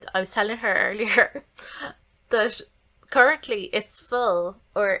I was telling her earlier that currently it's full,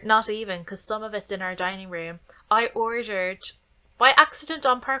 or not even, because some of it's in our dining room. I ordered, by accident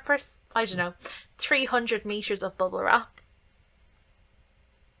on purpose, I don't know, 300 meters of bubble wrap.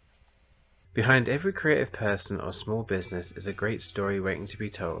 Behind every creative person or small business is a great story waiting to be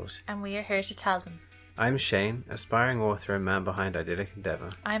told. And we are here to tell them. I'm Shane, aspiring author and man behind Idyllic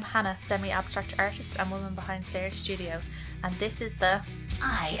Endeavour. I'm Hannah, semi-abstract artist and woman behind Sarah Studio. And this is the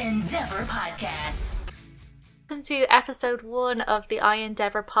I Endeavour Podcast. Welcome to episode 1 of the I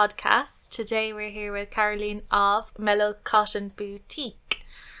Endeavour Podcast. Today we're here with Caroline of Mellow Cotton Boutique.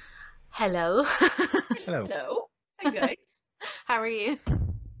 Hello. Hello. Hello. Hi guys. How are you?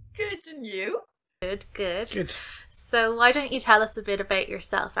 Good, and you? Good. Good. So why don't you tell us a bit about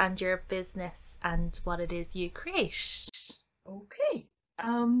yourself and your business and what it is you create? Okay.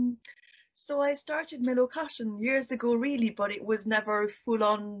 So I started Mellow Cotton years ago really, but it was never full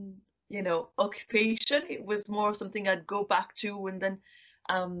on, occupation. It was more something I'd go back to and then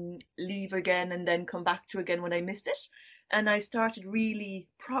leave again and then come back to again when I missed it. And I started really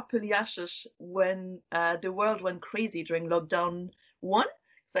properly at it when the world went crazy during lockdown 1.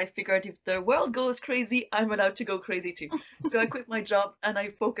 So I figured if the world goes crazy, I'm allowed to go crazy too. So I quit my job and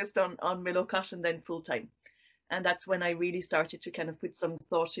I focused on Mellow Cotton then full time. And that's when I really started to kind of put some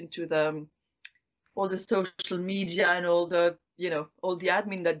thought into all the social media and all the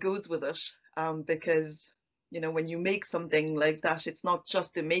admin that goes with it. Because, when you make something like that, it's not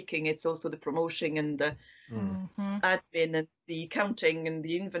just the making, it's also the promoting and the admin and the accounting and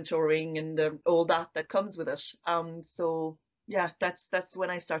the inventorying and all that comes with it. So yeah, that's when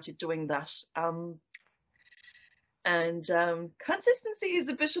I started doing that. Consistency is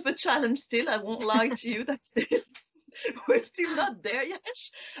a bit of a challenge still. I won't lie to you. We're still not there yet.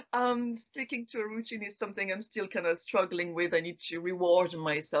 Sticking to a routine is something I'm still kind of struggling with. I need to reward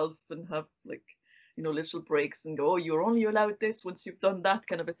myself and have little breaks and go, oh, you're only allowed this once you've done that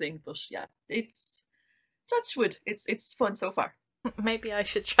kind of a thing. But yeah, it's touch wood. It's fun so far. Maybe I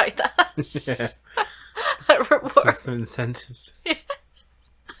should try that. Yeah. Reward. Some incentives.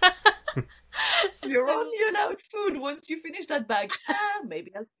 You're only allowed food once you finish that bag.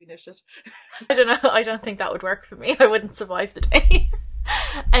 Maybe I'll finish it. I don't know. I don't think that would work for me. I wouldn't survive the day.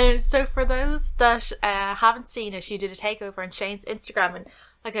 So for those that haven't seen it, you did a takeover on Shane's Instagram, and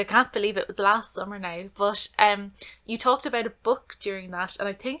I can't believe it was last summer now. But you talked about a book during that, and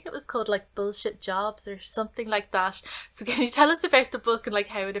I think it was called Bullshit Jobs or something like that. So can you tell us about the book and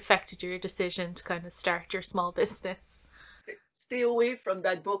how it affected your decision to kind of start your small business? Stay away from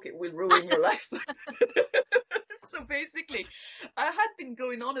that book, it will ruin your life. So basically, I had been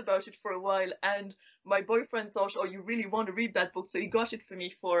going on about it for a while, and my boyfriend thought, oh, you really want to read that book, so he got it for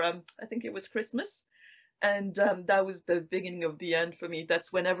me for I think it was Christmas. And that was the beginning of the end for me.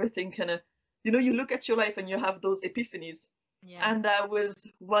 That's when everything kind of, you look at your life and you have those epiphanies. Yeah. And that was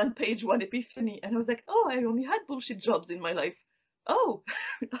one page, one epiphany, and I was like, oh, I only had bullshit jobs in my life. Oh,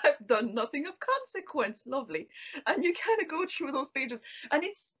 I've done nothing of consequence. Lovely. And you kind of go through those pages, and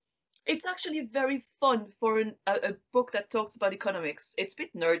it's actually very fun for a book that talks about economics. It's a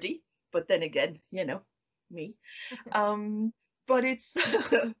bit nerdy, but then again, me. But it's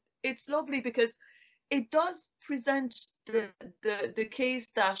it's lovely because it does present the case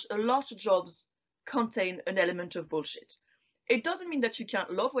that a lot of jobs contain an element of bullshit. It doesn't mean that you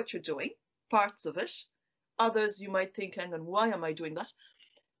can't love what you're doing, parts of it. Others you might think, hang on, why am I doing that?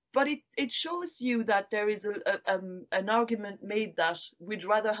 But it shows you that there is an argument made that we'd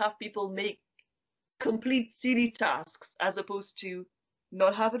rather have people make complete silly tasks as opposed to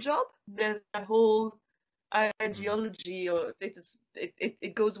not have a job. There's a whole ideology, or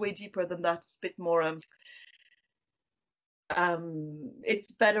it goes way deeper than that. It's a bit more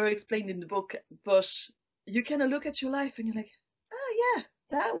it's better explained in the book, but you kind of look at your life and you're like, oh yeah,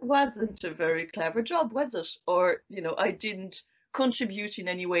 that wasn't a very clever job, was it? Or I didn't contribute in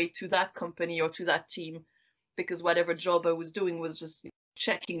any way to that company or to that team, because whatever job I was doing was just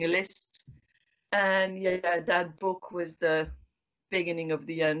checking a list. And yeah, that book was the beginning of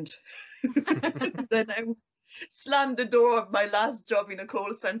the end. Then I slammed the door of my last job in a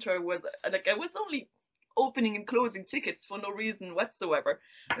call center. I was only opening and closing tickets for no reason whatsoever.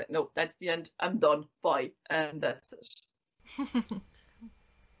 No, that's the end. I'm done. Bye. And that's it.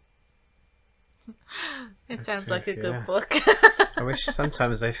 It sounds like a good book. I wish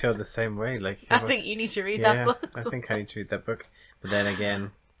sometimes I feel the same way. I think you need to read that book. I think I need to read that book. But then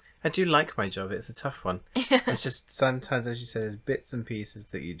again, I do like my job. It's a tough one. Yeah. It's just sometimes, as you said, there's bits and pieces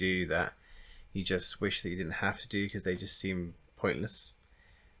that you do that you just wish that you didn't have to do because they just seem pointless.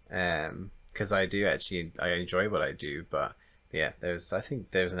 Because I enjoy what I do, but Yeah, I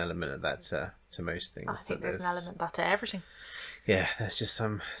think there's an element of that to most things. I think that there's an element of that to everything. Yeah, there's just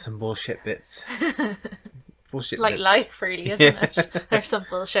some bullshit bits. Bullshit Like bits. life, really, isn't it? There's some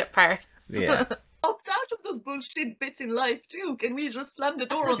bullshit parts. Yeah. Opt out of those bullshit bits in life too. Can we just slam the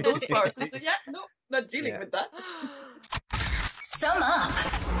door on those parts and say, yeah, no, not dealing Yeah. with that. Sum up.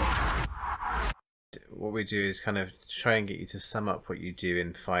 What we do is kind of try and get you to sum up what you do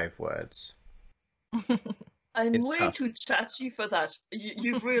in 5 words. I'm It's way tough. too chatty for that.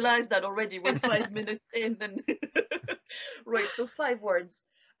 You've realized that already. We're 5 minutes in, and right. So 5 words.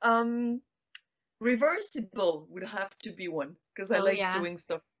 Reversible would have to be one because I Oh, like yeah. doing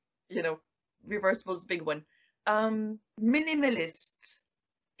stuff. Reversible is a big one. Minimalist,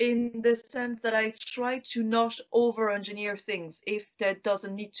 in the sense that I try to not over-engineer things. If there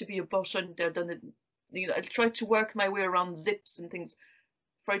doesn't need to be a button, there doesn't. I try to work my way around zips and things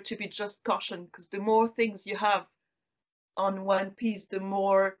for it to be just cotton, because the more things you have on one piece, the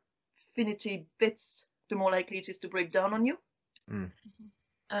more finity bits, the more likely it is to break down on you.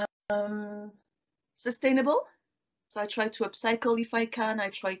 Sustainable. So I try to upcycle if I can. I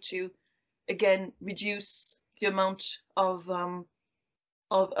try to, again, reduce the amount of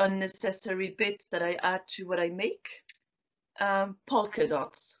unnecessary bits that I add to what I make. Polka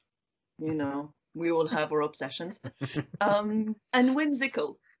dots. We all have our obsessions. And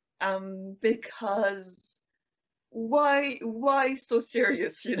whimsical. Because why so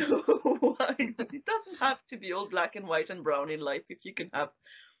serious? Why? It doesn't have to be all black and white and brown in life. If you can have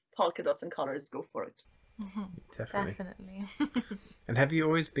polka dots and colors, go for it. Definitely. And have you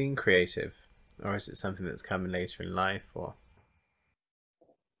always been creative, or is it something that's come later in life? Or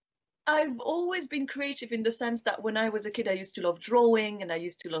I've always been creative in the sense that when I was a kid, I used to love drawing and I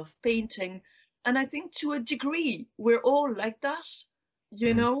used to love painting. And I think to a degree, we're all like that.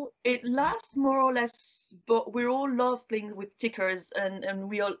 It lasts more or less, but we all love playing with stickers, and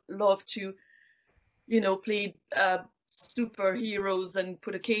we all love to, play superheroes and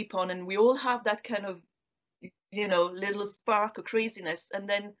put a cape on, and we all have that kind of, little spark of craziness, and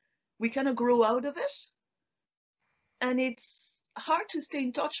then we kind of grow out of it. And it's hard to stay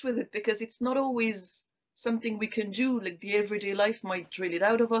in touch with it because it's not always something we can do. Like, the everyday life might drill it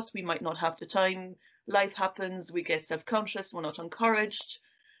out of us. We might not have the time. Life happens. We get self-conscious. We're not encouraged.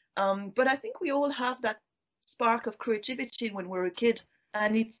 But I think we all have that spark of creativity when we're a kid.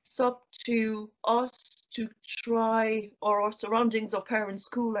 And it's up to us to try, or our surroundings, our parents'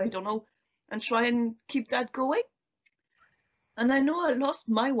 school, I don't know, and try and keep that going. And I know I lost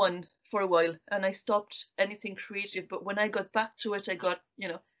my one for a while and I stopped anything creative. But when I got back to it, I got,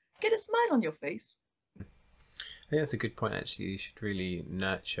 get a smile on your face. I think that's a good point, actually. You should really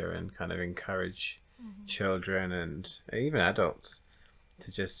nurture and kind of encourage children and even adults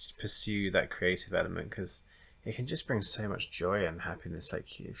to just pursue that creative element, because it can just bring so much joy and happiness.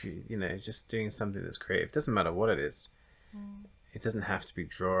 Like, if just doing something that's creative, doesn't matter what it is. It doesn't have to be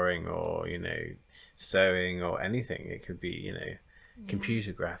drawing or, sewing or anything. It could be,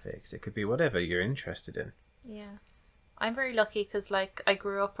 computer graphics. It could be whatever you're interested in. Yeah. I'm very lucky because, I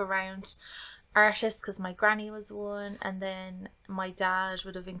grew up around artists because my granny was one, and then my dad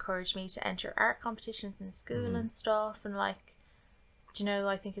would have encouraged me to enter art competitions in school and stuff, and I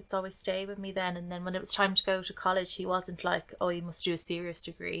think it's always stayed with me then. And then when it was time to go to college, he wasn't like, oh, you must do a serious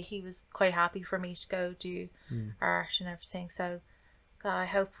degree. He was quite happy for me to go do art and everything. So I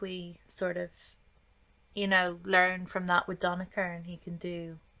hope we sort of learn from that with Doniker, and he can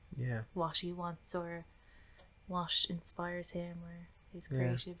do what he wants or what inspires him or his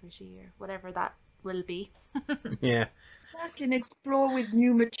creativity or whatever that will be. Yeah. Exactly, and explore with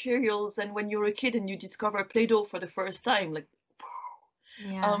new materials. And when you're a kid and you discover Play-Doh for the first time,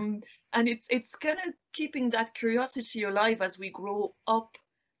 and it's kind of keeping that curiosity alive as we grow up.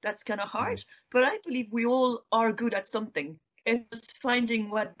 That's kind of hard, but I believe we all are good at something. It's just finding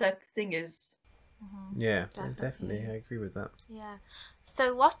what that thing is. Yeah, definitely. I agree with that. Yeah.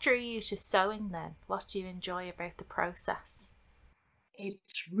 So what drew you to sewing then? What do you enjoy about the process?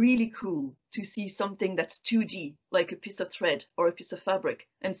 It's really cool to see something that's 2D, like a piece of thread or a piece of fabric,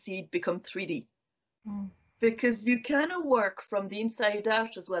 and see it become 3D. Because you kind of work from the inside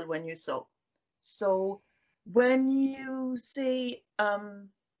out as well when you sew. So when you say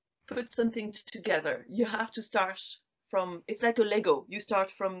put something together, you have to start from, it's like a Lego. You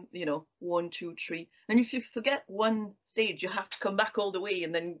start from, 1, 2, 3. And if you forget one stage, you have to come back all the way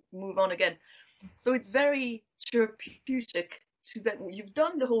and then move on again. So it's very therapeutic to that you've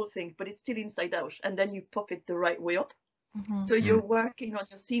done the whole thing, but it's still inside out. And then you pop it the right way up. So you're working on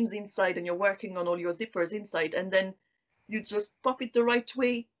your seams inside and you're working on all your zippers inside, and then you just pop it the right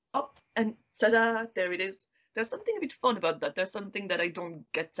way up and ta-da, there it is. there's something a bit fun about that. There's something that I don't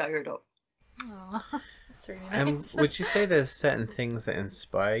get tired of. Oh, that's really nice. Would you say there's certain things that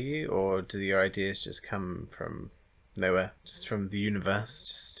inspire you, or do your ideas just come from nowhere, just from the universe?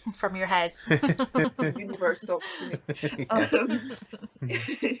 Just From your head. The universe talks to me.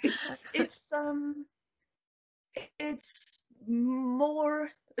 It's it's more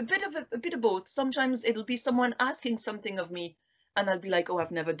a bit of both. Sometimes it'll be someone asking something of me, and I'll be like, "Oh,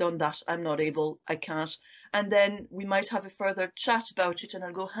 I've never done that. I'm not able. I can't." And then we might have a further chat about it, and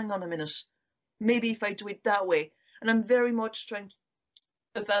I'll go, "Hang on a minute. Maybe if I do it that way." And I'm very much trying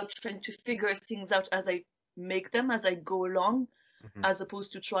to figure things out as I make them, as I go along, as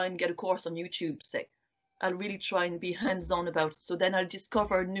opposed to try and get a course on YouTube, say. I'll really try and be hands-on about it. So then I'll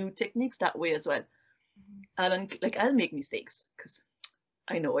discover new techniques that way as well. I'll make mistakes, because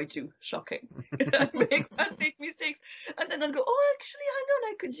I know I do. Shocking. I'll make mistakes. And then I'll go, "Oh, actually, hang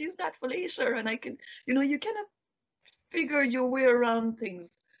on, I could use that for later." And I can, you kind of figure your way around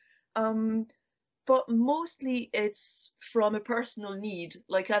things. But mostly it's from a personal need.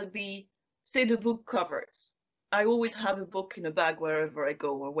 Like I'll be, say, the book covers. I always have a book in a bag wherever I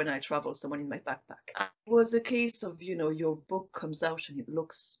go, or when I travel, someone in my backpack. It was a case of, your book comes out and it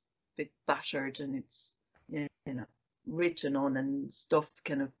looks a bit battered, and it's, written on, and stuff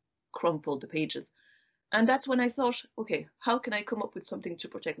kind of crumpled the pages. And that's when I thought, okay, how can I come up with something to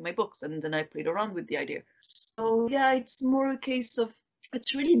protect my books? And then I played around with the idea. So yeah, it's more a case of,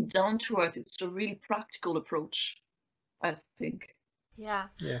 it's really down to earth. It's a really practical approach, I think. Yeah.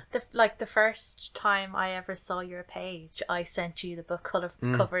 Yeah. The first time I ever saw your page, I sent you the book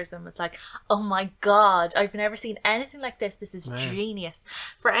covers and was like, "Oh my God, I've never seen anything like this. This is genius."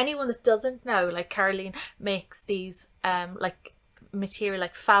 For anyone that doesn't know, like, Caroline makes these material,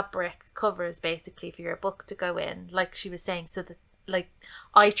 like fabric covers, basically, for your book to go in, like she was saying, so that, like,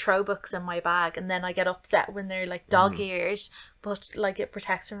 I throw books in my bag and then I get upset when they're like dog-eared, but like it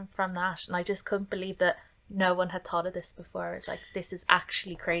protects them from that. And I just couldn't believe that no one had thought of this before. It's like, this is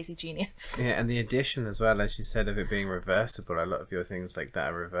actually crazy genius. Yeah, and the addition as well, as you said, of it being reversible. A lot of your things like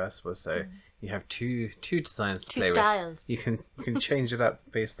that are reversible, so you have two designs to play styles. with. You can change it up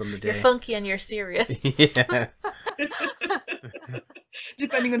based on the day. You're funky and you're serious. Yeah.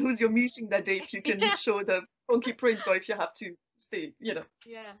 Depending on who's you're meeting that day, if you can show the funky prints, or if you have to stay,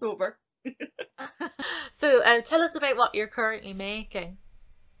 sober. So tell us about what you're currently making.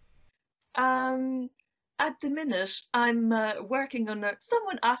 At the minute, I'm working on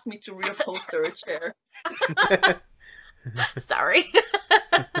someone asked me to reupholster a chair. Sorry.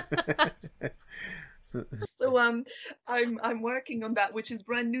 So I'm working on that, which is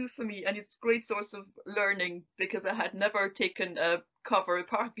brand new for me, and it's a great source of learning, because I had never taken a cover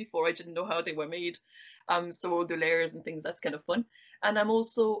apart before. I didn't know how they were made. So the layers and things, that's kind of fun. And I'm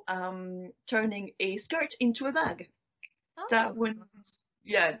also turning a skirt into a bag. Oh.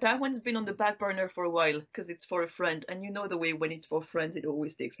 That one's been on the back burner for a while, because it's for a friend, and you know the way when it's for friends, it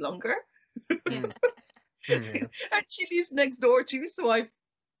always takes longer. Yeah. And she lives next door too, so I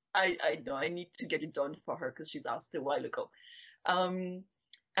know I need to get it done for her, because she's asked a while ago. And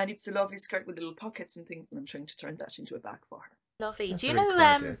it's a lovely skirt with little pockets and things, and I'm trying to turn that into a bag for her. Lovely. That's Do you a really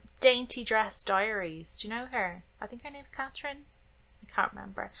know cool idea. Dainty Dress Diaries? Do you know her? I think her name's Catherine. I can't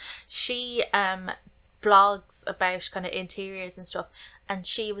remember. She blogs about kind of interiors and stuff, and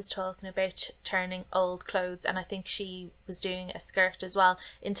she was talking about turning old clothes, and I think she was doing a skirt as well,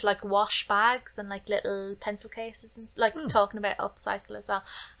 into like wash bags and like little pencil cases, and like talking about upcycle as well.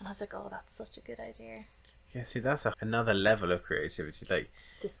 And I was like, oh, that's such a good idea. Yeah, see, that's another level of creativity. Like,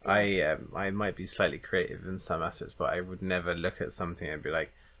 I might be slightly creative in some aspects, but I would never look at something and be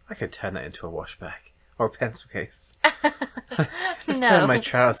like, I could turn that into a wash bag or a pencil case. Just turn my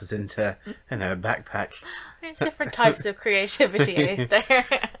trousers into, a backpack. There's different types of creativity out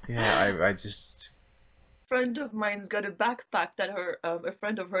there. Yeah, I just... A friend of mine's got a backpack that a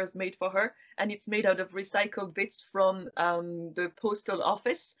friend of hers made for her, and it's made out of recycled bits from the postal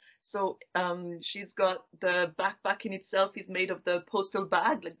office. So she's got the backpack in itself is made of the postal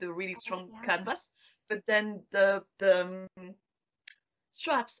bag, like the really strong canvas, but then the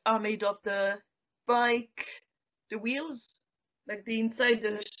straps are made of the bike, the wheels, like the inside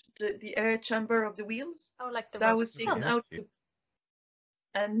the air chamber of the wheels. Oh, like the that was taken out, cute.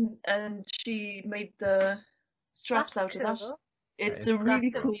 and she made the straps out of that. It's a really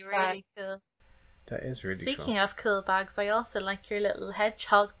cool bag. Cool. That is really Speaking cool. of cool bags, I also like your little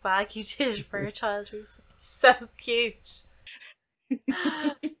hedgehog bag you did for a child recently. So cute.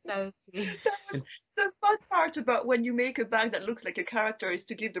 So cute. The fun part about when you make a bag that looks like a character is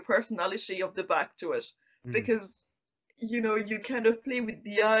to give the personality of the bag to it, because you know, you kind of play with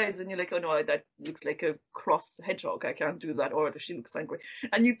the eyes and you're like, oh no, that looks like a cross hedgehog. I can't do that. Or she looks angry.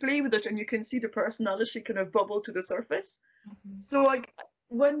 And you play with it and you can see the personality kind of bubble to the surface. So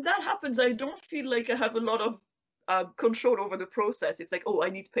when that happens, I don't feel like I have a lot of control over the process. It's like, oh, I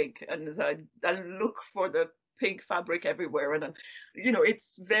need pink. And I look for the pink fabric everywhere. And, you know,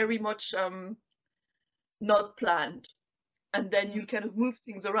 it's very much not planned. And then you kind of move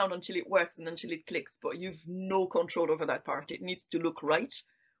things around until it works and until it clicks, but you've no control over that part. It needs to look right,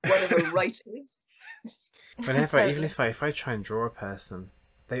 whatever right is. Whenever, even if I try and draw a person,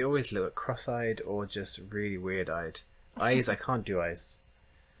 they always look cross-eyed or just really weird-eyed. Eyes, I can't do eyes.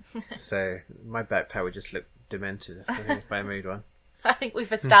 So my backpack would just look demented if I made one. I think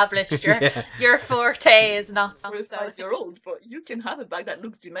we've established your forte is not For a 5-year-old, but you can have a bag that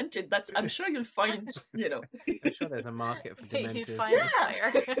looks demented. That's, I'm sure you'll find, you know. I'm sure there's a market for demented. You'd find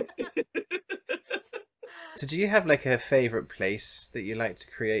So do you have like a favourite place that you like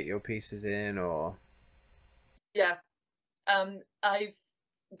to create your pieces in, or? Yeah.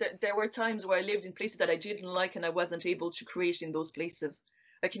 There were times where I lived in places that I didn't like and I wasn't able to create in those places.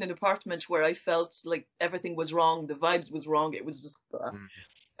 Like in an apartment where I felt like everything was wrong, the vibes was wrong, it was just,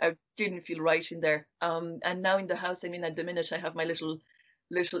 I didn't feel right in there. And now in the house, I mean, at the minute I have my little,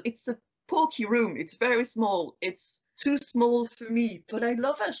 it's a pokey room. It's very small. It's too small for me, but I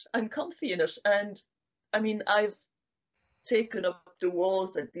love it. I'm comfy in it. And I mean, I've taken up the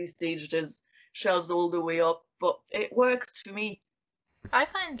walls at this stage. There's shelves all the way up, but it works for me. I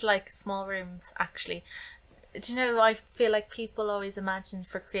find like small rooms actually. Do you know, I feel like people always imagine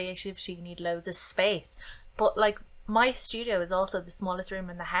for creativity you need loads of space, but like my studio is also the smallest room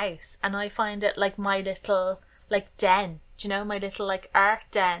in the house, and I find it like my little like den. Do you know, my little like art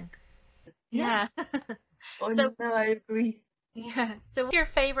den? Yeah. Oh, So- no, I agree. Yeah. So what's your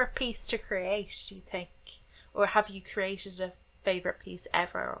favourite piece to create, do you think? Or have you created a favourite piece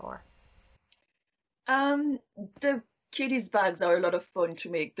ever, or? The kiddies bags are a lot of fun to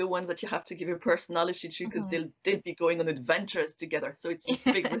make. The ones that you have to give your personality to, because they'll be going on adventures together. So it's a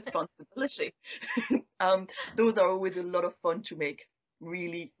big responsibility. Those are always a lot of fun to make,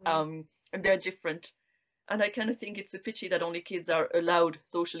 really. And they're different. And I kind of think it's a pity that only kids are allowed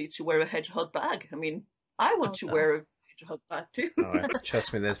socially to wear a hedgehog bag. I mean, I want to wear a hedgehog bag too. Oh,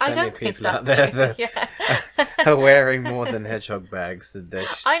 trust me, there's I plenty don't of think people out that's there true. that Yeah. are wearing more than hedgehog bags.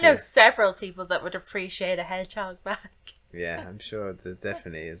 That I know several people that would appreciate a hedgehog bag. Yeah, I'm sure there's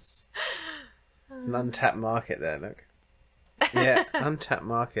definitely is. It's an untapped market there, look. Yeah, untapped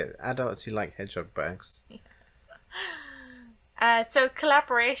market. Adults who like hedgehog bags. So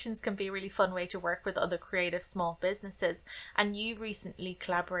collaborations can be a really fun way to work with other creative small businesses. And you recently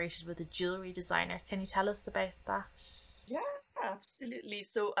collaborated with a jewellery designer. Can you tell us about that? Yeah, absolutely.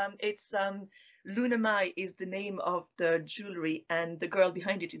 So it's Luna Mai is the name of the jewelry, and the girl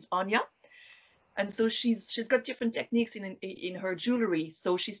behind it is Anya. And so she's got different techniques in her jewelry.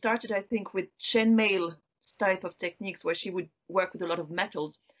 So she started, I think, with chainmail type of techniques where she would work with a lot of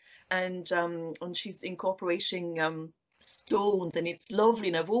metals, and she's incorporating stones, and it's lovely.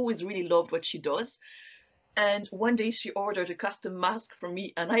 And I've always really loved what she does. And one day she ordered a custom mask from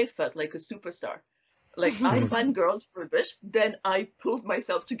me, and I felt like a superstar. Like I fangirled for a bit, then I pulled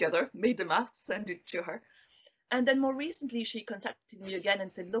myself together, made the mask, sent it to her. And then more recently, she contacted me again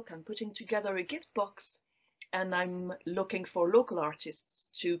and said, look, I'm putting together a gift box and I'm looking for local artists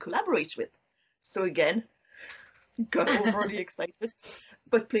to collaborate with. So again, got overly excited,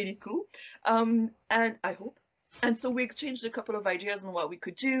 but played it cool. And I hope. And so we exchanged a couple of ideas on what we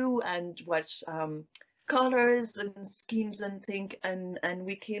could do and what colors and schemes and things. And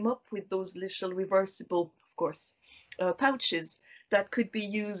we came up with those little reversible, of course, pouches that could be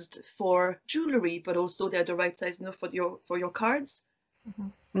used for jewelry, but also they're the right size enough for your cards,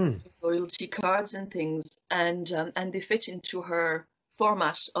 loyalty cards and things, and they fit into her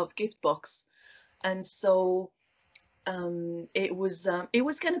format of gift box, and so it was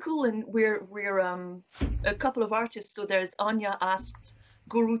kind of cool. And we're a couple of artists. So there's Anya asked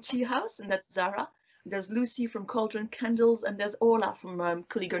Guru Tea House, and that's Zara. There's Lucy from Cauldron Candles, and there's Orla from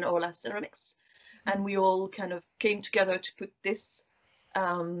Kulliger and Orla Ceramics. And we all kind of came together to put this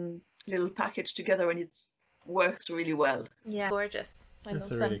little package together, and it works really well. Yeah, gorgeous.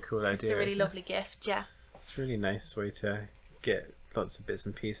 That's a really cool idea. It's a really isn't it? lovely gift, yeah. It's a really nice way to get lots of bits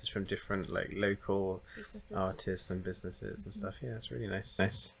and pieces from different like local Businesses. artists and businesses and stuff. Yeah, it's really nice.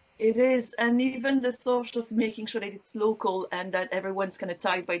 Nice. It is, and even the thought of making sure that it's local and that everyone's kind of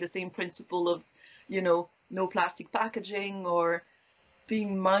tied by the same principle of, you know, no plastic packaging, or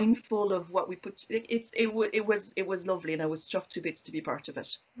being mindful of what we put. It was lovely, and I was chuffed to bits to be part of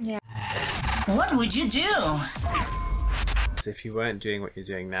it. Yeah. What would you do? was if you weren't doing what you're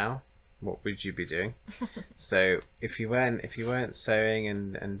doing now, what would you be doing? So if you weren't sewing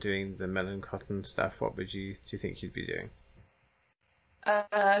and doing the melon cotton stuff, what do you think you'd be doing?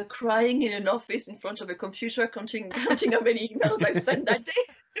 Crying in an office in front of a computer, counting how many emails I've sent that day.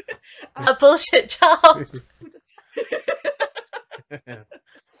 A bullshit job.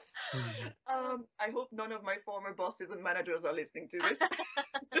 I hope none of my former bosses and managers are listening to this.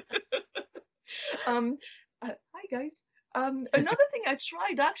 Hi guys. Another thing I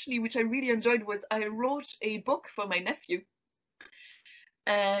tried actually, which I really enjoyed, was I wrote a book for my nephew.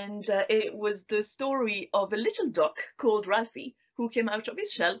 And it was the story of a little duck called Ralphie, who came out of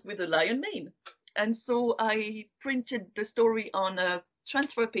his shell with a lion mane. And so I printed the story on a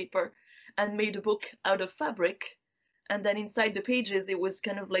transfer paper and made a book out of fabric. And then inside the pages, it was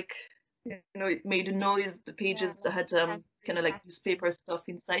kind of like, it made a noise. The pages had kind of like newspaper stuff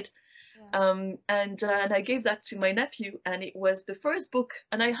inside. Yeah. And I gave that to my nephew, and it was the first book,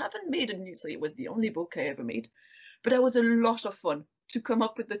 and I haven't made a new, so it was the only book I ever made. But it was a lot of fun to come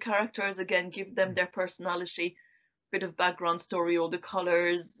up with the characters again, give them their personality, bit of background story, all the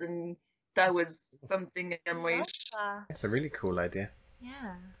colors, and that was something It's a really cool idea.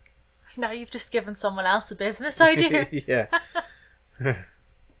 Yeah. Now you've just given someone else a business idea. Yeah.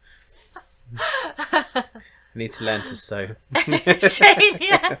 I need to learn to sew. Shane,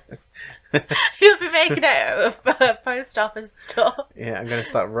 yeah. You'll be making it out of post office stuff. Yeah, I'm going to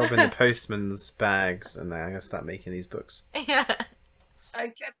start robbing the postman's bags, and then I'm going to start making these books. Yeah. I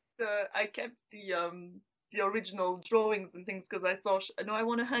kept the original drawings and things because I thought, I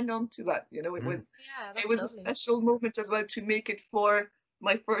want to hang on to that. It was lovely. A special moment as well to make it for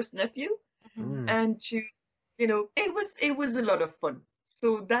my first nephew, and to, it was a lot of fun.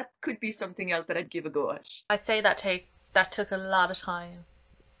 So that could be something else that I'd give a go at. I'd say that took a lot of time.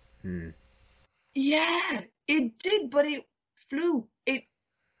 Yeah, it did, but it flew. It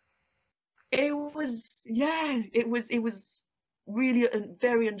was really a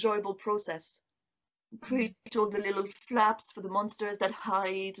very enjoyable process. Create all the little flaps for the monsters that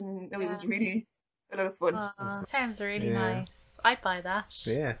hide, and it was really a lot of fun. Sounds really nice. I'd buy that.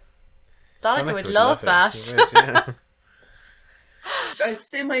 Yeah. Donica would love that. Yeah. I'd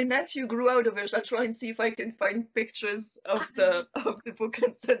say my nephew grew out of it. I'll try and see if I can find pictures of the book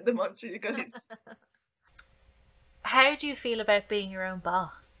and send them on to you guys. How do you feel about being your own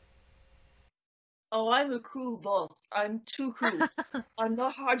boss? Oh, I'm a cool boss. I'm too cool. I'm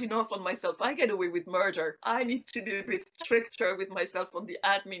not hard enough on myself. I get away with murder. I need to be a bit stricter with myself on the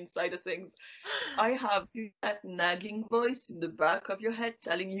admin side of things. I have that nagging voice in the back of your head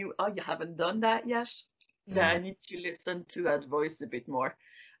telling you, oh, you haven't done that yet. Yeah, I need to listen to that voice a bit more.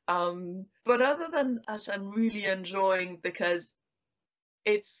 But other than that, I'm really enjoying because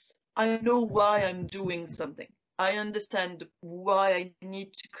I know why I'm doing something. I understand why I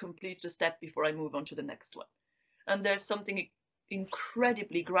need to complete a step before I move on to the next one. And there's something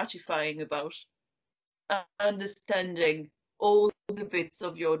incredibly gratifying about understanding all the bits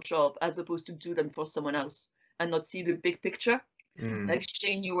of your job as opposed to do them for someone else and not see the big picture. Like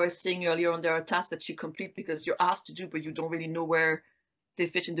Shane, you were saying earlier on, there are tasks that you complete because you're asked to do, but you don't really know where they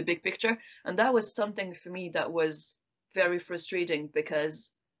fit in the big picture. And that was something for me that was very frustrating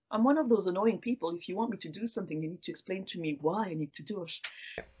because I'm one of those annoying people. If you want me to do something, you need to explain to me why I need to do it.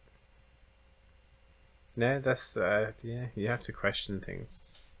 No, that's you have to question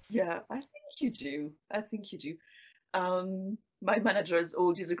things. Yeah, I think you do. My managers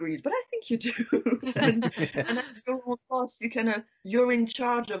all disagreed, but I think you do. and as your own boss, you're in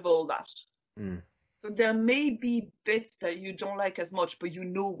charge of all that. So there may be bits that you don't like as much, but you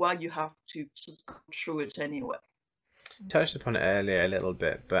know why you have to just go through it anyway. Touched upon it earlier a little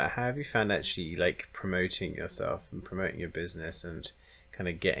bit, but how have you found actually like promoting yourself and promoting your business and kind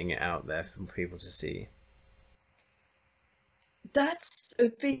of getting it out there for people to see? That's a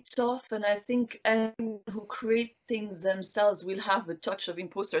bit tough, and I think anyone who create things themselves will have a touch of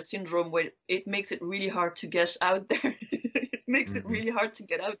imposter syndrome where it makes it really hard to get out there. It makes it really hard to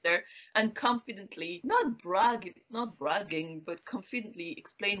get out there and confidently, not bragging, but confidently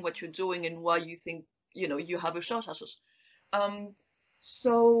explain what you're doing and why you think, you have a shot at it.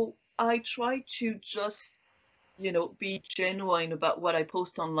 So I try to just, be genuine about what I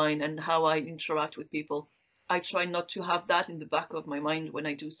post online and how I interact with people. I try not to have that in the back of my mind when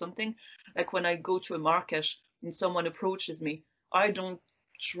I do something. Like when I go to a market and someone approaches me, I don't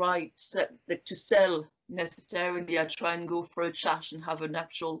try to sell necessarily. I try and go for a chat and have an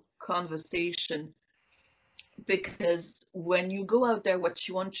actual conversation. Because when you go out there, what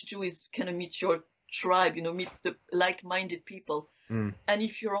you want to do is kind of meet your tribe, meet the like-minded people. And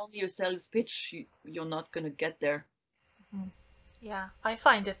if you're only a sales pitch, you're not going to get there. Yeah, I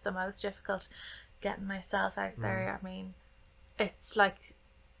find it the most difficult getting myself out there. I mean, it's like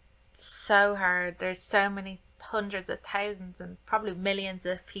so hard. There's so many hundreds of thousands and probably millions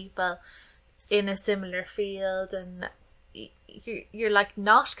of people in a similar field, and you're like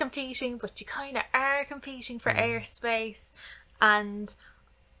not competing, but you kind of are competing for airspace. And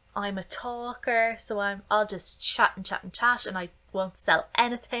I'm a talker, so I'll just chat and chat and chat, and I won't sell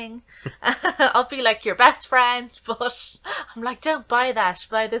anything. I'll be like your best friend, but I'm like, don't buy that,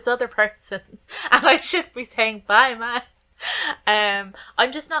 buy this other person's, and I should be saying buy mine.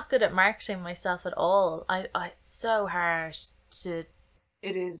 I'm just not good at marketing myself at all. It's so hard to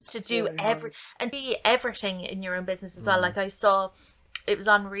It is do very every hard. and be everything in your own business as well. Like I saw it was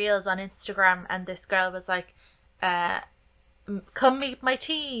on Reels on Instagram, and this girl was like, come meet my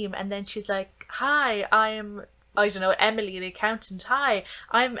team, and then she's like, hi, I don't know, Emily the accountant. Hi,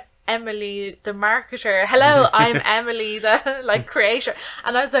 I'm Emily the marketer. Hello, I'm Emily the like creator.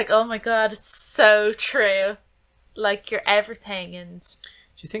 And I was like, oh my god, it's so true. Like you're everything. And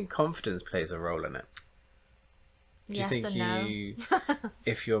Do you think confidence plays a role in it? Do you yes think and no. you,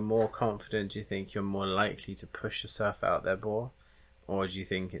 if you're more confident, do you think you're more likely to push yourself out there more? Or do you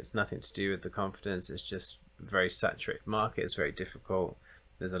think it's nothing to do with the confidence, it's just a very saturated market, it's very difficult,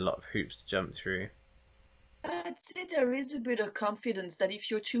 there's a lot of hoops to jump through? I'd say there is a bit of confidence that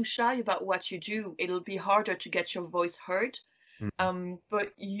if you're too shy about what you do, it'll be harder to get your voice heard.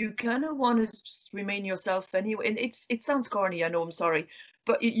 But you kind of want to just remain yourself anyway. And it sounds corny, I know, I'm sorry,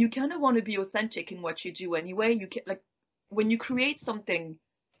 but you kind of want to be authentic in what you do anyway. You can, like, when you create something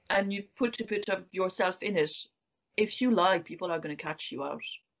and you put a bit of yourself in it, if you lie, people are going to catch you out.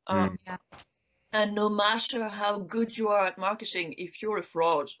 Yeah. And no matter how good you are at marketing, if you're a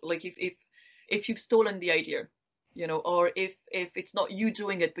fraud, like if you've stolen the idea, or if it's not you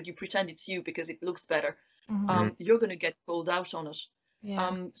doing it, but you pretend it's you because it looks better, you're going to get pulled out on it.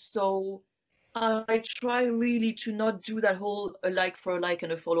 Yeah. So I try really to not do that whole a like for a like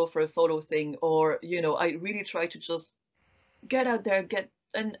and a follow for a follow thing, or I really try to just get out there,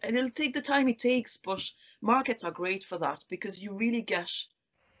 and it'll take the time it takes, but markets are great for that because you really get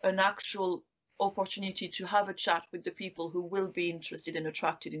an actual opportunity to have a chat with the people who will be interested and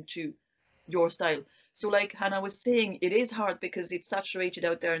attracted into your style. So like Hannah was saying, it is hard because it's saturated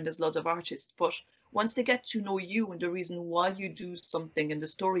out there and there's lots of artists, but once they get to know you and the reason why you do something and the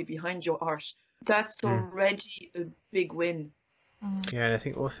story behind your art, that's already a big win. Yeah, and I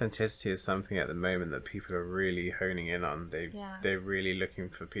think authenticity is something at the moment that people are really honing in on. They're really looking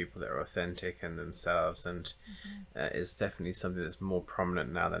for people that are authentic and themselves, and it's definitely something that's more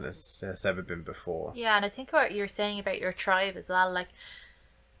prominent now than it's ever been before. Yeah, and I think what you're saying about your tribe as well, like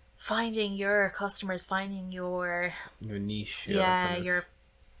finding your customers, finding your niche, your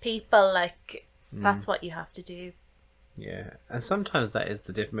people, like that's what you have to do. Yeah, and sometimes that is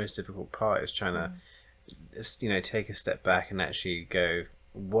the most difficult part, is trying to take a step back and actually go,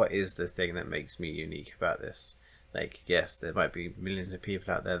 what is the thing that makes me unique about this? Like, yes, there might be millions of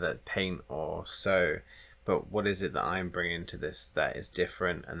people out there that paint or sew, but what is it that I'm bringing to this that is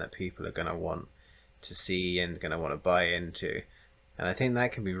different and that people are going to want to see and going to want to buy into? And I think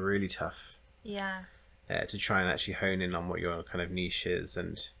that can be really tough. Yeah. To try and actually hone in on what your kind of niche is,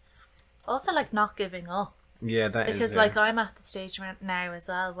 and also like not giving up. Yeah, because like I'm at the stage now as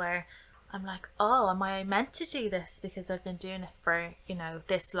well where I'm like, oh, am I meant to do this because I've been doing it for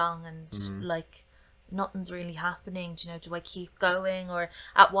this long, and like nothing's really happening. Do I keep going, or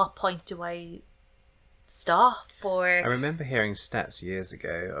at what point do I stop? Or I remember hearing stats years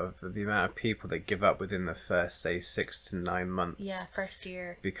ago of the amount of people that give up within the first, say, 6 to 9 months. Yeah, first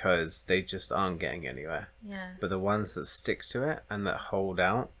year. Because they just aren't getting anywhere. Yeah. But the ones that stick to it and that hold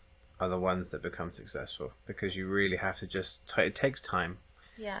out are the ones that become successful, because you really have to it takes time.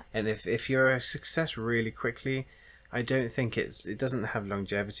 Yeah. And if you're a success really quickly, I don't think it doesn't have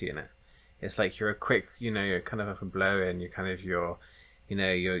longevity in it. It's like you're a quick, you're kind of up a blow, and you're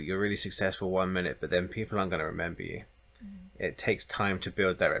really successful 1 minute, but then people aren't going to remember you. It takes time to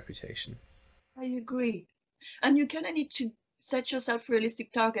build that reputation. I agree. And you kind of need to set yourself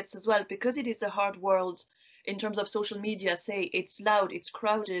realistic targets as well, because it is a hard world in terms of social media. Say it's loud, it's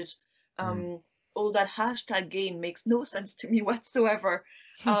crowded. All that hashtag game makes no sense to me whatsoever.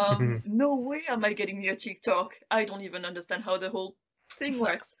 No way am I getting near TikTok. I don't even understand how the whole thing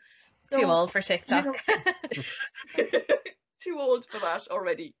works. So, too old for TikTok. Too old for that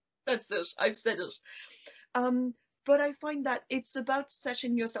already. That's it. I've said it. But I find that it's about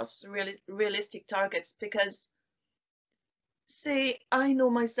setting yourself realistic targets, because say I know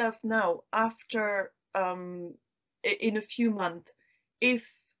myself now, after in a few months, if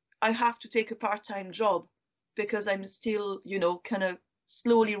I have to take a part-time job because I'm still, you know, kind of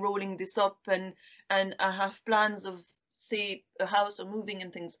slowly rolling this up, and I have plans of, say, a house or moving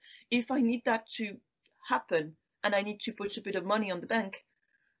and things. If I need that to happen and I need to put a bit of money on the bank,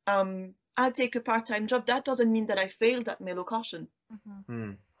 I'll take a part-time job. That doesn't mean that I failed at Mellow Cotton.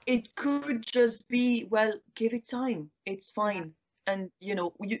 Mm. It could just be, well, give it time. It's fine. And, you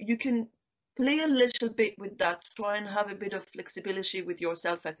know, you can play a little bit with that, try and have a bit of flexibility with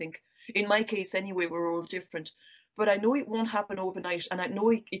yourself, I think. In my case, anyway, we're all different. But I know it won't happen overnight, and I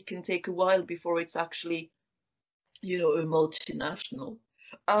know it can take a while before it's actually, you know, a multinational.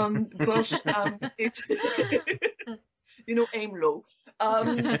 But it's, you know, aim low.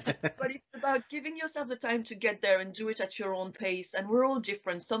 But it's about giving yourself the time to get there and do it at your own pace. And we're all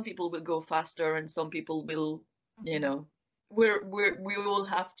different. Some people will go faster, and some people will, you know, we all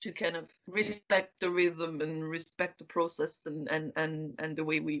have to kind of respect the rhythm and respect the process and the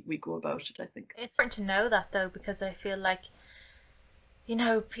way we go about it, I think. It's important to know that, though, because I feel like, you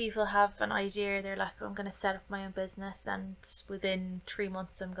know, people have an idea. They're like, I'm going to set up my own business, and within 3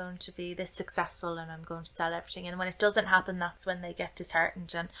 months I'm going to be this successful and I'm going to sell everything. And when it doesn't happen, that's when they get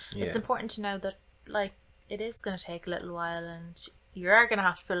disheartened. And it's important to know that, like, it is going to take a little while, and you are going to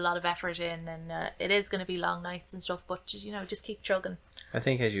have to put a lot of effort in, and it is going to be long nights and stuff, but, you know, just keep chugging. I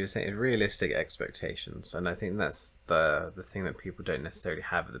think, as you were saying, realistic expectations, and I think that's the thing that people don't necessarily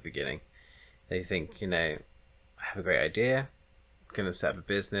have at the beginning. They think, you know, I have a great idea, I'm going to set up a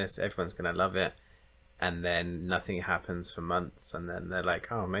business, everyone's going to love it, and then nothing happens for months, and then they're like,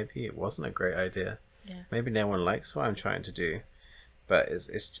 oh, maybe it wasn't a great idea. Yeah. Maybe no one likes what I'm trying to do. But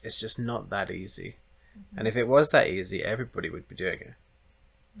it's just not that easy. And if it was that easy, everybody would be doing it.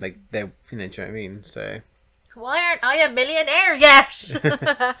 Like, they, you know, do you know what I mean? So, why aren't I a millionaire yet?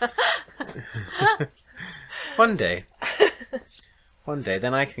 one day,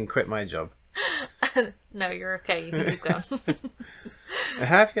 then I can quit my job. No, you're okay. You can keep going. How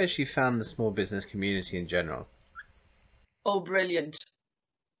have you actually found the small business community in general? Oh, brilliant.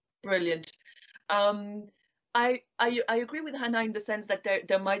 Brilliant. I agree with Hannah in the sense that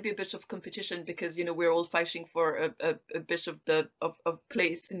there might be a bit of competition, because, you know, we're all fighting for a bit of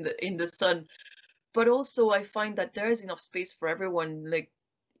place in the sun. But also I find that there is enough space for everyone. Like,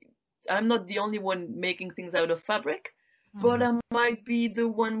 I'm not the only one making things out of fabric, but I might be the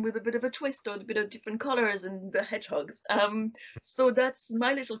one with a bit of a twist or a bit of different colors and the hedgehogs. So that's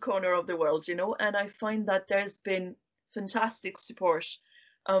my little corner of the world, you know, and I find that there's been fantastic support.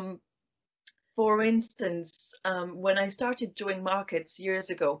 For instance, when I started doing markets years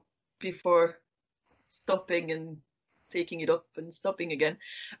ago, before stopping and taking it up and stopping again,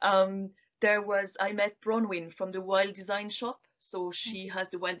 I met Bronwyn from the Wild Design Shop. So she has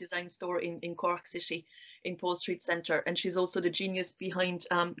the Wild Design store in Cork City, in Paul Street Centre, and she's also the genius behind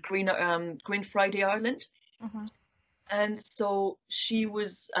Green Friday Ireland. And so she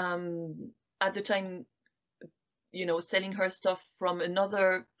was at the time, you know, selling her stuff from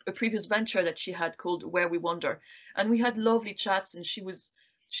a previous venture that she had called Where We Wander, and we had lovely chats. And she's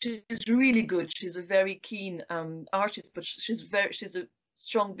really good. She's a very keen artist, but she's a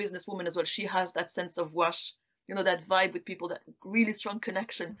strong businesswoman as well. She has that sense of what, you know, that vibe with people, that really strong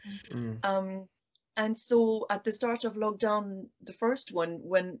connection. And so at the start of lockdown, the first one,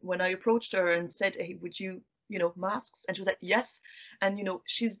 when I approached her and said, hey, would you, you know, masks? And she was like, yes. And, you know,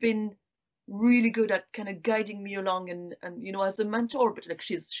 she's been really good at kind of guiding me along and you know, as a mentor. But like,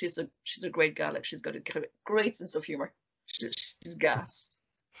 she's a great gal. Like, she's got a great sense of humor. She's gas.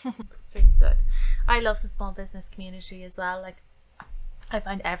 It's really good. I love the small business community as well. Like, I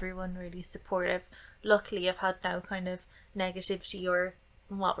find everyone really supportive. Luckily, I've had no kind of negativity or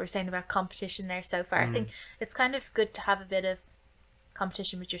what we're saying about competition there so far. I think it's kind of good to have a bit of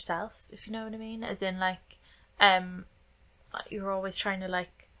competition with yourself, if you know what I mean. As in, like, you're always trying to,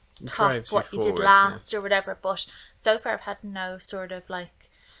 like, top what you did last or whatever. But so far I've had no sort of, like,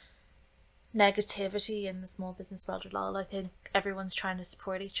 negativity in the small business world at all. I think everyone's trying to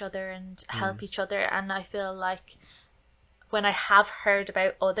support each other and help each other. And I feel like when I have heard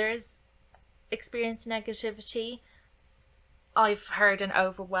about others experience negativity, I've heard an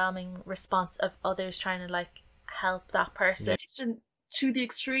overwhelming response of others trying to, like, help that person. To the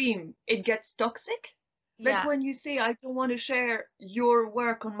extreme, it gets toxic. Like, when you say, I don't want to share your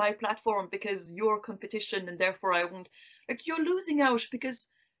work on my platform because you're competition and therefore I won't, like, you're losing out, because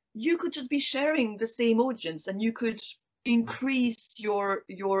you could just be sharing the same audience and you could increase your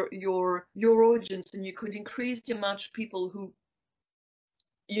audience, and you could increase the amount of people who,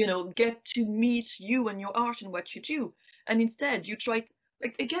 you know, get to meet you and your art and what you do. And instead you try,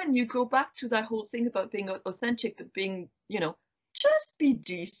 like, again, you go back to that whole thing about being authentic, but being, you know, just be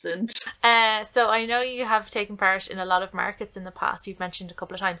decent. So I know you have taken part in a lot of markets in the past. You've mentioned a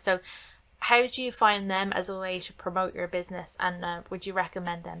couple of times. So how do you find them as a way to promote your business? And would you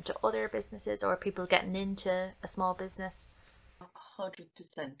recommend them to other businesses or people getting into a small business?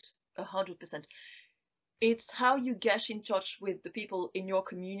 100%. 100%. It's how you get in touch with the people in your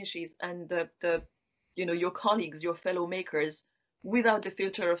communities and the your colleagues, your fellow makers, without the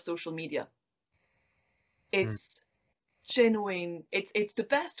filter of social media. It's genuine. It's the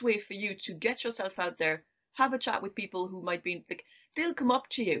best way for you to get yourself out there, have a chat with people who might be like, they'll come up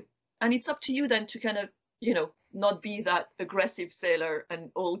to you, and it's up to you then to kind of, not be that aggressive sailor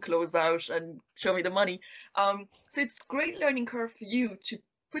and all close out and show me the money. So it's great learning curve for you to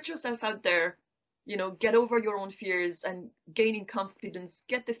put yourself out there, get over your own fears and gaining confidence,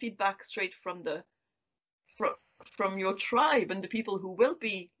 get the feedback straight from from your tribe and the people who will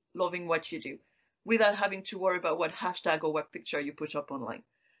be loving what you do, without having to worry about what hashtag or what picture you put up online.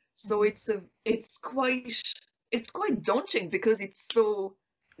 So it's quite daunting because it's so,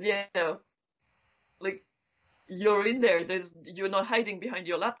 like, you're in there. You're not hiding behind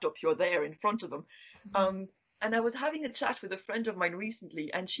your laptop. You're there in front of them. And I was having a chat with a friend of mine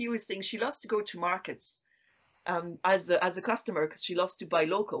recently, and she was saying she loves to go to markets as a customer because she loves to buy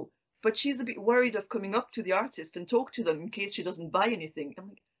local, but she's a bit worried of coming up to the artist and talk to them in case she doesn't buy anything. I'm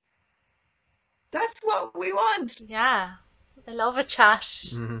like, that's what we want. Yeah, I love a chat.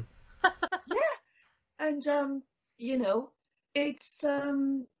 Mm-hmm. Yeah, and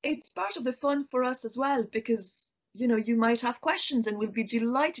it's part of the fun for us as well, because you might have questions and we'll be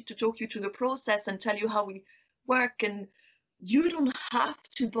delighted to talk you through the process and tell you how we work, and you don't have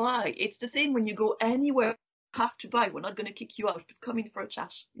to buy. It's the same when you go anywhere. Have to buy. We're not going to kick you out, but come in for a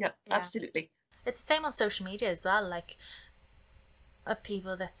chat. Yeah, absolutely. It's the same on social media as well. Like,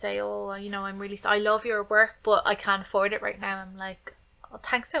 people that say, "Oh, I love your work, but I can't afford it right now." I'm like, "Oh,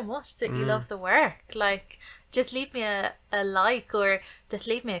 thanks so much that you love the work. Like, just leave me a like, or just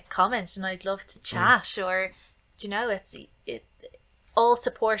leave me a comment, and I'd love to chat." Or, it all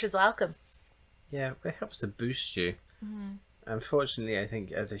support is welcome. Yeah, it helps to boost you. Unfortunately, I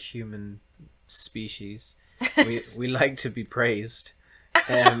think as a human species, we like to be praised,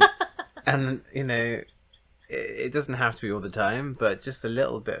 and it doesn't have to be all the time, but just a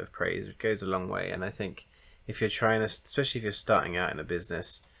little bit of praise goes a long way. And I think if you're trying to, especially if you're starting out in a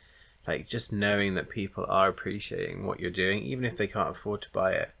business, like, just knowing that people are appreciating what you're doing, even if they can't afford to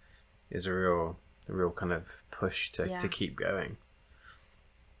buy it, is a real kind of push to keep going.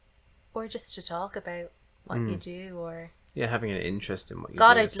 Or just to talk about what you do, or having an interest in what you do.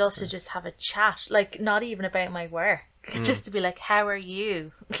 God, I'd love to just have a chat, like, not even about my work, just to be like, how are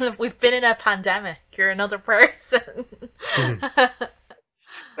you? We've been in a pandemic. You're another person.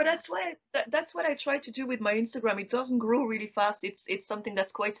 But that's what I try to do with my Instagram. It doesn't grow really fast. It's something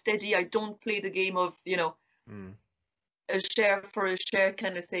that's quite steady. I don't play the game of, a share for a share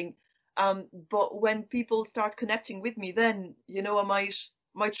kind of thing. But when people start connecting with me, then, I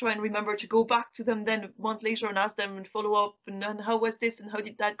might try and remember to go back to them then a month later and ask them and follow up and how was this and how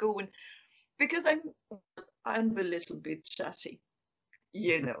did that go, and because I'm a little bit chatty,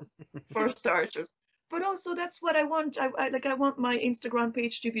 for starters. But also that's what I want. I want my Instagram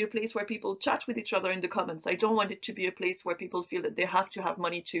page to be a place where people chat with each other in the comments. I don't want it to be a place where people feel that they have to have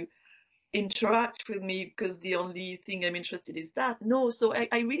money to interact with me because the only thing I'm interested is that. No, so I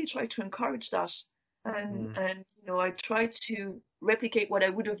really try to encourage that. And I try to replicate what I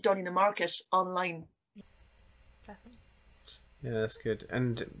would have done in a market online. Definitely. Yeah, that's good.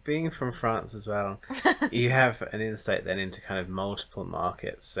 And being from France as well, you have an insight then into kind of multiple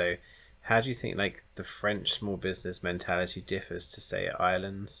markets. So how do you think, like, the French small business mentality differs to, say,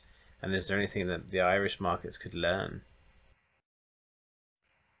 Ireland's? And is there anything that the Irish markets could learn?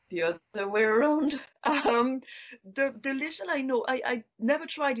 The other way around. The little I know, I never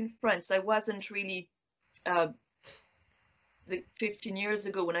tried in France. I wasn't really, like 15 years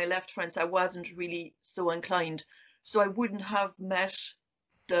ago when I left France, I wasn't really so inclined. So I wouldn't have met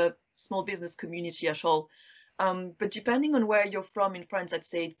the small business community at all. But depending on where you're from in France, I'd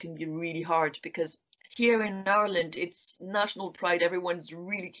say it can be really hard, because here in Ireland, it's national pride. Everyone's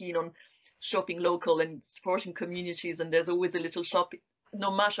really keen on shopping local and supporting communities, and there's always a little shop. No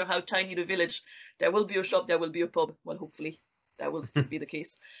matter how tiny the village, there will be a shop, there will be a pub. Well, hopefully that will still be the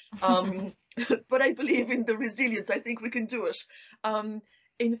case. But I believe in the resilience. I think we can do it.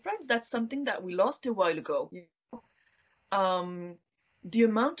 In France, that's something that we lost a while ago. The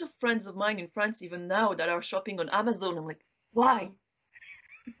amount of friends of mine in France, even now, that are shopping on Amazon, I'm like, why?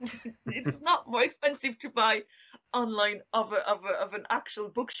 It's not more expensive to buy online of an actual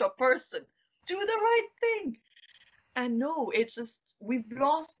bookshop person. Do the right thing. And no, it's just we've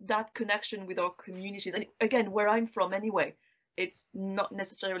lost that connection with our communities. And again, where I'm from anyway, it's not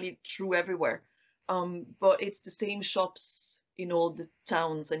necessarily true everywhere. But it's the same shops in all the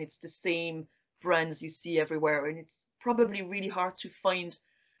towns and it's the same brands you see everywhere. And it's probably really hard to find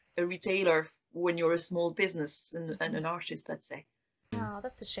a retailer when you're a small business and an artist, let's say. Oh,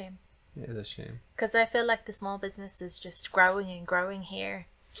 that's a shame. It is a shame. Because I feel like the small business is just growing and growing here,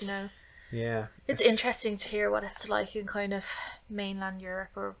 you know. Yeah. It's interesting to hear what it's like in kind of mainland Europe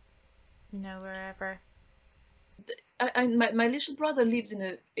or, you know, wherever. And my little brother lives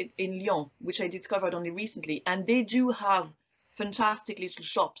in Lyon, which I discovered only recently, and they do have fantastic little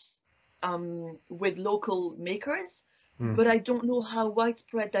shops with local makers. But I don't know how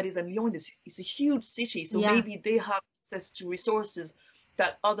widespread that is. And Lyon is a huge city, so Yeah. maybe they have access to resources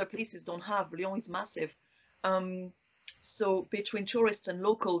that other places don't have. Lyon is massive. So between tourists and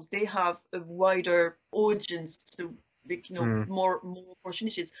locals, they have a wider audience to, like, you know, more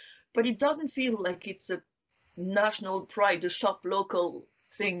opportunities. But it doesn't feel like it's a national pride, a shop local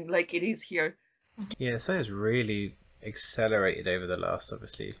thing like it is here. Yeah, so it's really accelerated over the last,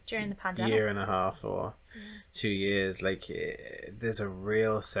 obviously, During the pandemic. year and a half or 2 years. Like, there's a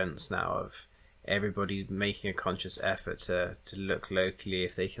real sense now of everybody making a conscious effort to look locally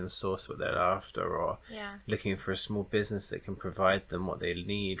if they can source what they're after, or Yeah. looking for a small business that can provide them what they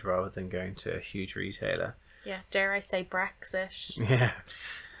need rather than going to a huge retailer. Yeah, dare I say Brexit. Yeah.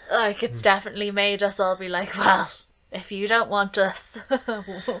 Like, it's definitely made us all be like, well, if you don't want us,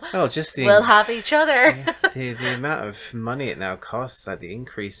 Well, just the we'll have each other. the amount of money it now costs, like the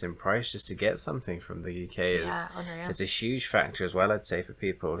increase in price just to get something from the UK Yeah, unreal. is a huge factor as well, I'd say, for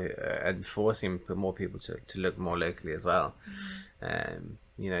people and forcing more people to look more locally as well.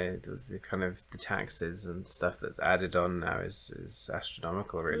 You know, the kind of the taxes and stuff that's added on now is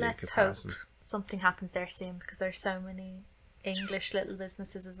astronomical, really, in Let's hope comparison. something happens there soon, because there's so many English little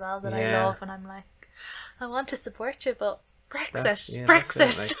businesses as well that I Yeah. love, and I'm like, I want to support you, but Brexit, That's it,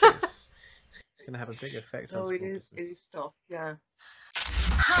 Brexit. like, it's going to have a big effect on No, small it is business. tough, yeah.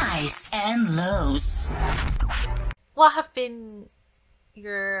 Highs and lows. What have been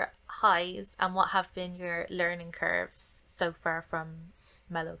your highs and what have been your learning curves so far from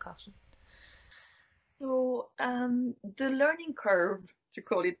Mellow Cotton? So the learning curve, to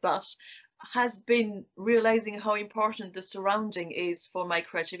call it that, has been realizing how important the surrounding is for my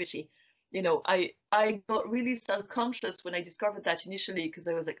creativity. You know, I got really self-conscious when I discovered that initially, because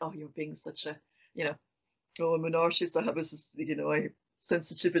I was like, oh, you're being such a, you know, oh, I'm an artist, I have a, you know, I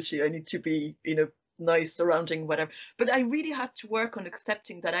sensitivity, I need to be in a nice surrounding, whatever. But I really had to work on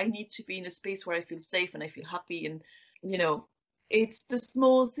accepting that I need to be in a space where I feel safe and I feel happy, and, you know, it's the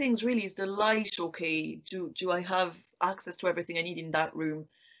small things really. Is the light okay? Do I have access to everything I need in that room?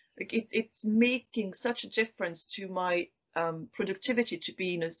 Like it's making such a difference to my productivity to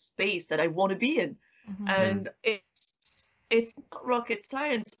be in a space that I want to be in. And it's not rocket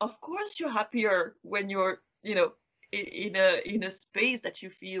science. Of course you're happier when you're, you know, in a space that you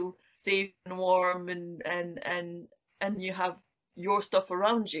feel safe and warm and you have your stuff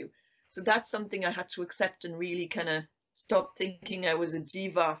around you. So that's something I had to accept and really kind of stop thinking I was a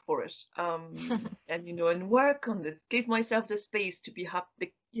diva for it. And, you know, and work on this, give myself the space to be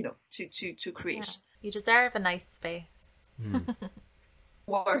happy, you know, to create. Yeah. You deserve a nice space.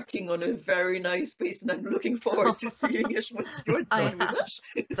 Working on a very nice space, and I'm looking forward to seeing it once you're done with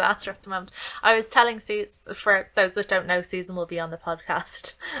it. Disaster at the moment. I was telling Susan, for those that don't know, Susan will be on the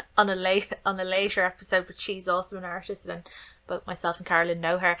podcast on a later episode, but she's also an artist, and both myself and Carolyn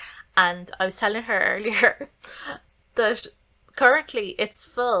know her. And I was telling her earlier that currently it's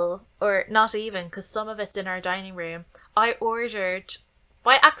full, or not even, because some of it's in our dining room. I ordered,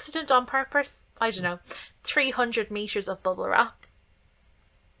 by accident, on purpose, I don't know, 300 meters of bubble wrap.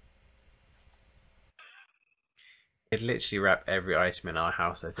 It'd literally wrap every item in our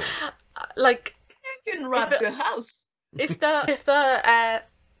house, I think. Like, You can wrap the house. if the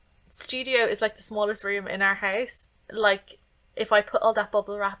studio is like the smallest room in our house, like if I put all that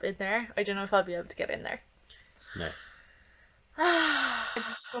bubble wrap in there, I don't know if I'll be able to get in there. No. I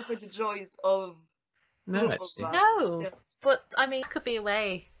discovered the joys of No, bubble actually. wrap. No, Yeah. but I mean, it could be a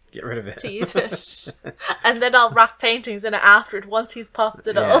way Get rid of it. to use it, and then I'll wrap paintings in it afterward once he's popped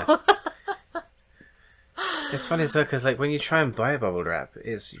it Yeah. all. It's funny as well, because like when you try and buy bubble wrap,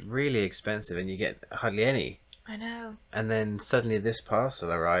 it's really expensive and you get hardly any. I know. And then suddenly this parcel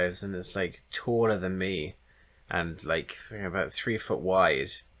arrives and it's like taller than me and like about 3 foot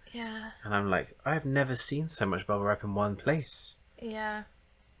wide. Yeah, And I'm like, I've never seen so much bubble wrap in one place. yeah.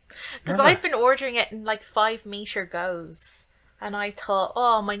 Because Never. I've been ordering it in like 5 meter goes, And I thought,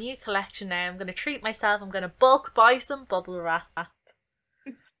 oh, my new collection now, I'm going to treat myself, I'm going to bulk buy some bubble wrap. Yeah.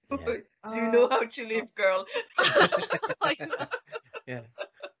 You know how to live, girl. I know. Yeah.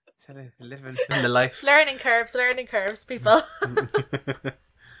 Tell her, living the life. Learning curves, people.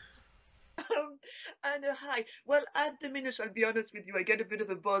 And hi. Well, at the minute, I'll be honest with you, I get a bit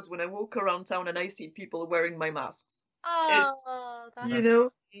of a buzz when I walk around town and I see people wearing my masks. Oh, that's You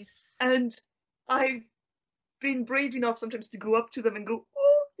know, nice. and I've been brave enough sometimes to go up to them and go,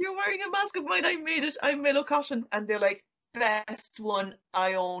 "Oh, you're wearing a mask of mine. I made it. I'm Mellow Cotton." And they're like, "Best one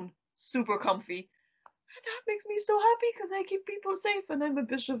I own. Super comfy." And that makes me so happy because I keep people safe, and I'm a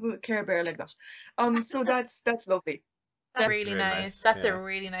bit of a Care Bear like that. So that's lovely. That's That's really really nice. nice, That's yeah. a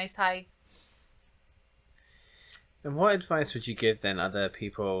really nice high. And what advice would you give then other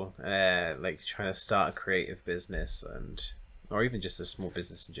people like trying to start a creative business or even just a small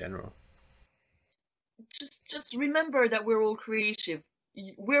business in general? Just remember that we're all creative.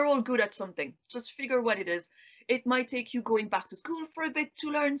 We're all good at something. Just figure what it is. It might take you going back to school for a bit to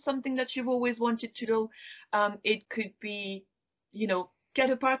learn something that you've always wanted to do. It could be,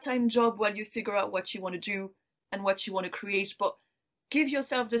 get a part-time job while you figure out what you want to do and what you want to create. But give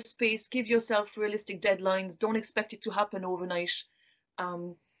yourself the space, give yourself realistic deadlines. Don't expect it to happen overnight.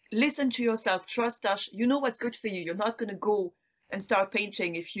 Listen to yourself. Trust that you know what's good for you. You're not going to go and start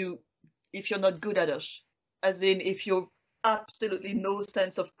painting if you're not good at it. As in, if you've absolutely no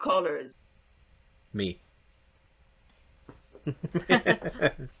sense of colors. Me.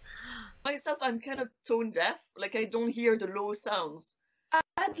 Myself, I'm kind of tone deaf. Like, I don't hear the low sounds.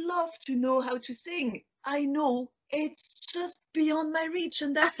 I'd love to know how to sing. I know it's just beyond my reach,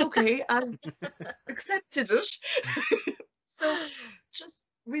 and that's okay. I've accepted it. So just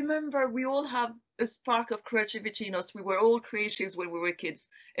remember, we all have a spark of creativity in us. We were all creatives when we were kids.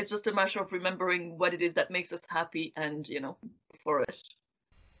 It's just a matter of remembering what it is that makes us happy and, for it.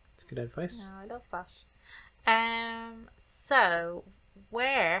 That's good advice. No, I love that. So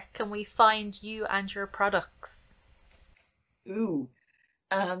where can we find you and your products? Ooh.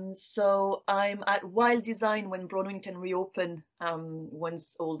 So I'm at Wild Design when Bronwyn can reopen,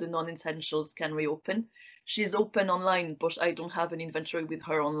 once all the non-essentials can reopen. She's open online, but I don't have an inventory with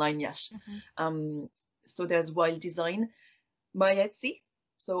her online yet. So there's Wild Design. My Etsy,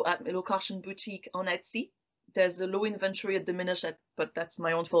 so at Mellow Cotton Boutique on Etsy. There's a low inventory at the minute, but that's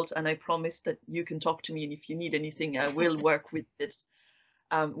my own fault, and I promise that you can talk to me, and if you need anything, I will work with it,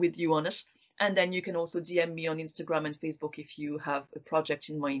 with you on it. And then you can also DM me on Instagram and Facebook if you have a project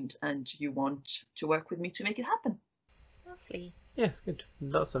in mind and you want to work with me to make it happen. Lovely. Yeah, it's good.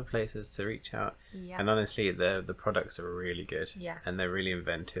 Lots of places to reach out. Yeah. And honestly, the products are really good. Yeah. And they're really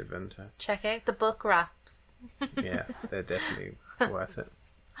inventive and Check out the book wraps. yeah, they're definitely worth it.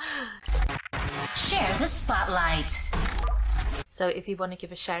 Share the spotlight. So if you want to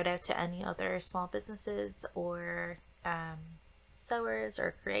give a shout out to any other small businesses or sewers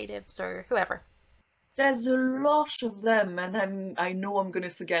or creatives or whoever. There's a lot of them, and I know I'm going to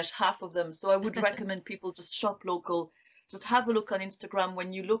forget half of them. So I would recommend people just shop local. Just have a look on Instagram.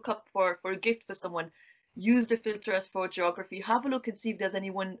 When you look up for a gift for someone, use the filter as for geography. Have a look and see if there's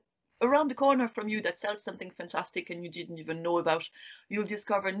anyone around the corner from you that sells something fantastic and you didn't even know about. You'll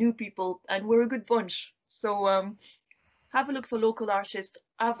discover new people, and we're a good bunch. So have a look for local artists.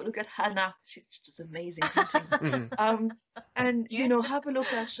 Have a look at Hannah. She's just amazing paintings. And have a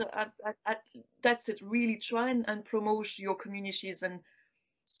look at that's it. Really try and promote your communities and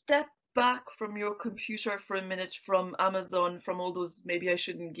step back from your computer for a minute, from Amazon, from all those, maybe I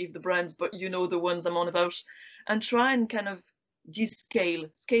shouldn't give the brands, but the ones I'm on about, and try and kind of scale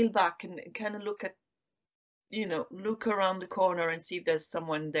back and kind of look at, look around the corner and see if there's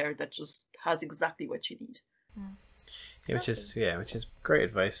someone there that just has exactly what you need. Yeah, which is great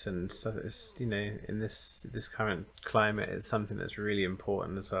advice, and so it's, in this current climate, it's something that's really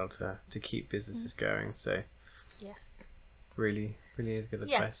important as well to keep businesses going. So Yes. really is good advice.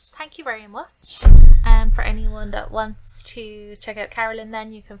 Yes, thank you very much. For anyone that wants to check out Carolyn,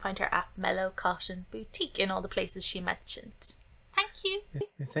 then you can find her at Mellow Cotton Boutique in all the places she mentioned. Thank you.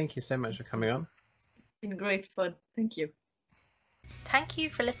 Yeah, thank you so much for coming on. It's been great fun. Thank you. Thank you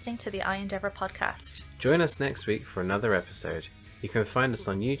for listening to the I Endeavour podcast. Join us next week for another episode. You can find us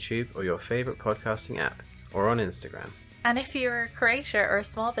on YouTube or your favourite podcasting app, or on Instagram. And if you're a creator or a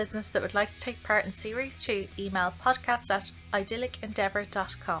small business that would like to take part in Series 2, email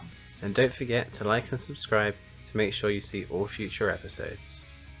podcast@idyllicendeavour.com. And don't forget to like and subscribe to make sure you see all future episodes.